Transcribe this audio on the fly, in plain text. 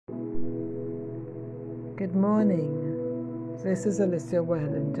Good morning. This is Alicia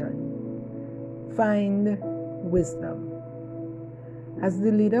Wellington. Find wisdom. As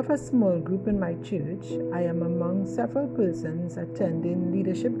the leader of a small group in my church, I am among several persons attending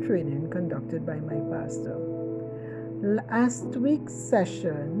leadership training conducted by my pastor. Last week's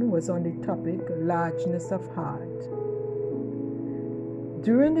session was on the topic largeness of heart.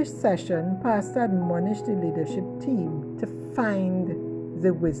 During this session, Pastor admonished the leadership team to find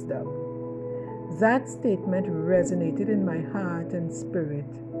the wisdom. That statement resonated in my heart and spirit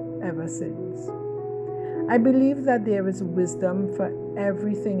ever since. I believe that there is wisdom for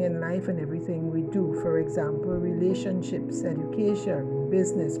everything in life and everything we do. For example, relationships, education,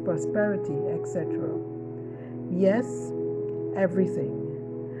 business, prosperity, etc. Yes,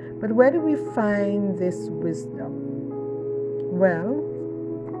 everything. But where do we find this wisdom? Well,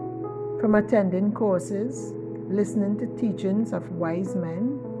 from attending courses, listening to teachings of wise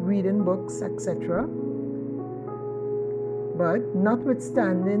men, reading books, etc. But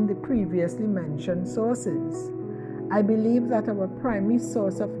notwithstanding the previously mentioned sources, I believe that our primary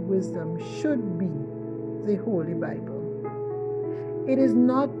source of wisdom should be the Holy Bible. It is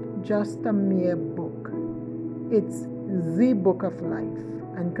not just a mere book. It's the book of life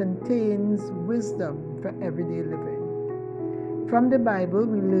and contains wisdom for everyday living. From the Bible,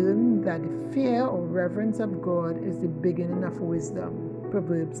 we learn that the fear or reverence of God is the beginning of wisdom.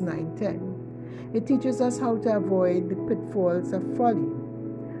 Proverbs 9:10. It teaches us how to avoid the pitfalls of folly,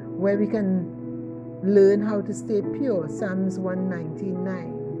 where we can learn how to stay pure. Psalms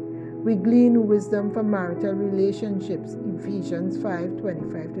 119:9. We glean wisdom from marital relationships. Ephesians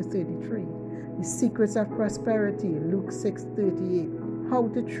 5:25-33. The secrets of prosperity. Luke 6:38. How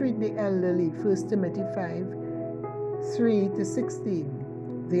to treat the elderly. 1 Timothy 5:3-16.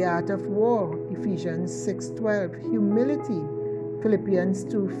 The art of war. Ephesians 6:12. Humility. Philippians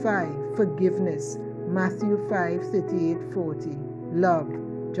 2:5. Forgiveness. Matthew 5:38-40. Love.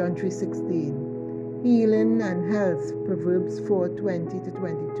 John 3:16. Healing and health. Proverbs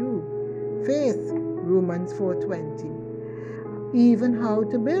 4:20-22. Faith. Romans 4:20. Even how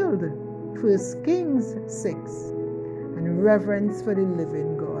to build. 1 Kings 6. And reverence for the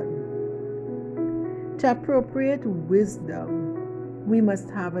living God. To appropriate wisdom, we must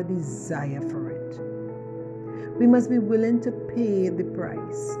have a desire for it. We must be willing to pay the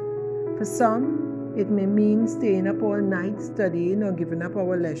price. For some, it may mean staying up all night studying or giving up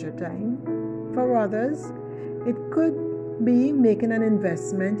our leisure time. For others, it could be making an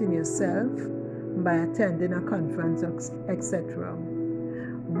investment in yourself by attending a conference, etc.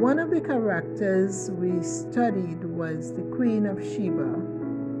 One of the characters we studied was the Queen of Sheba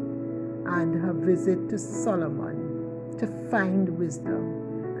and her visit to Solomon to find wisdom.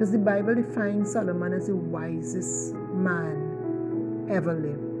 Because the Bible defines Solomon as the wisest man ever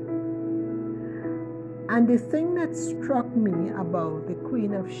lived. And the thing that struck me about the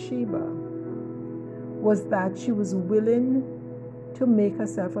Queen of Sheba was that she was willing to make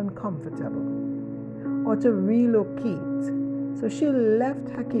herself uncomfortable or to relocate. So she left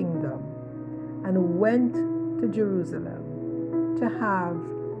her kingdom and went to Jerusalem to have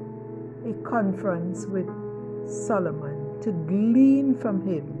a conference with Solomon, to glean from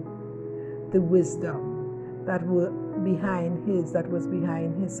him the wisdom that was behind his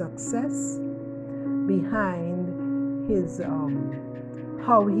success, behind his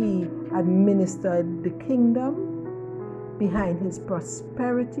how he administered the kingdom, behind his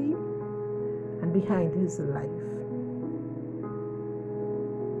prosperity, and behind his life.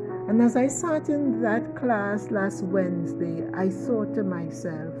 And as I sat in that class last Wednesday, I thought to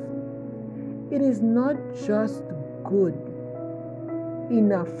myself, it is not just good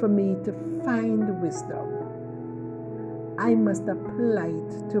enough for me to find wisdom. I must apply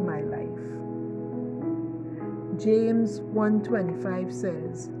it to my life. James 1:25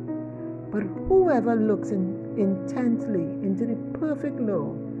 says, "But whoever looks intently into the perfect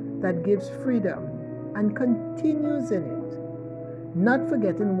law that gives freedom and continues in it, not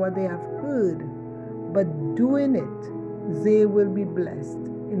forgetting what they have heard, but doing it, they will be blessed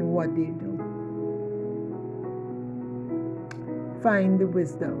in what they do." Find the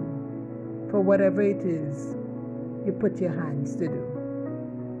wisdom for whatever it is you put your hands to do.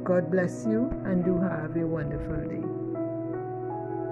 God bless you and do have a wonderful day.